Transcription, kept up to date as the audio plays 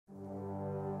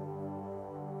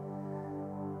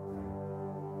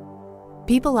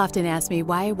People often ask me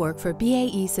why I work for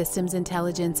BAE Systems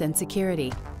Intelligence and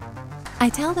Security. I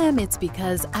tell them it's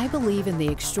because I believe in the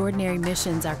extraordinary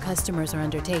missions our customers are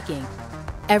undertaking.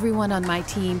 Everyone on my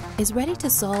team is ready to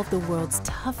solve the world's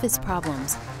toughest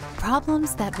problems,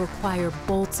 problems that require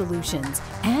bold solutions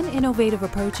and innovative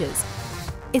approaches.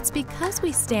 It's because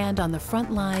we stand on the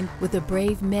front line with the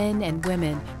brave men and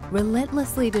women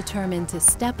relentlessly determined to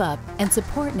step up and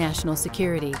support national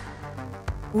security.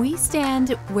 We stand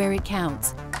where it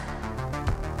counts.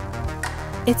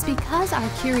 It's because our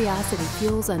curiosity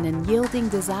fuels an unyielding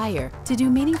desire to do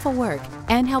meaningful work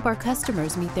and help our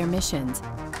customers meet their missions.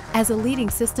 As a leading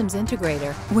systems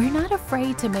integrator, we're not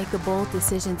afraid to make the bold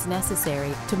decisions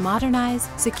necessary to modernize,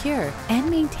 secure, and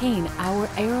maintain our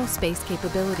aerospace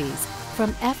capabilities.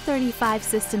 From F-35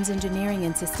 systems engineering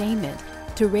and sustainment,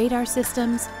 to radar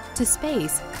systems, to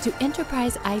space, to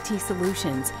enterprise IT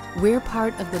solutions, we're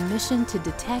part of the mission to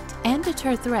detect and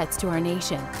deter threats to our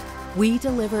nation. We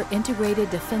deliver integrated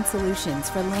defense solutions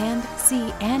for land,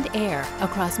 sea, and air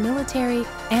across military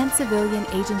and civilian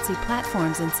agency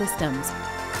platforms and systems.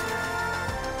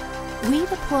 We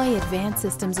deploy advanced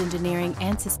systems engineering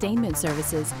and sustainment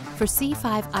services for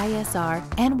C5ISR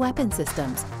and weapon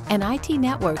systems and IT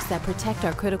networks that protect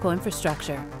our critical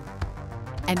infrastructure.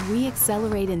 And we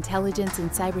accelerate intelligence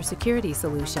and cybersecurity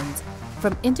solutions,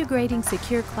 from integrating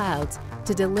secure clouds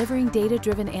to delivering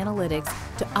data-driven analytics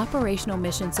to operational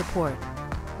mission support.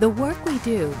 The work we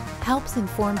do helps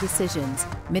inform decisions,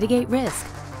 mitigate risk,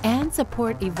 and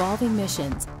support evolving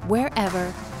missions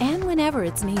wherever and whenever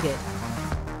it's needed.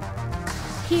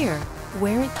 Here,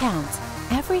 where it counts,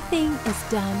 everything is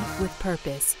done with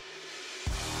purpose.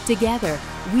 Together,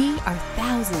 we are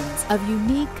thousands of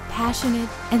unique, passionate,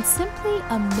 and simply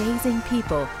amazing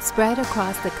people spread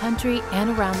across the country and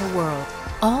around the world,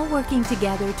 all working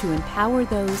together to empower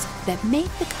those that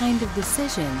make the kind of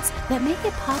decisions that make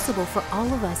it possible for all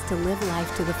of us to live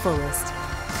life to the fullest.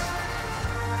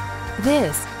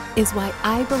 This is why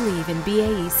I believe in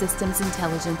BAE Systems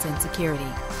Intelligence and Security.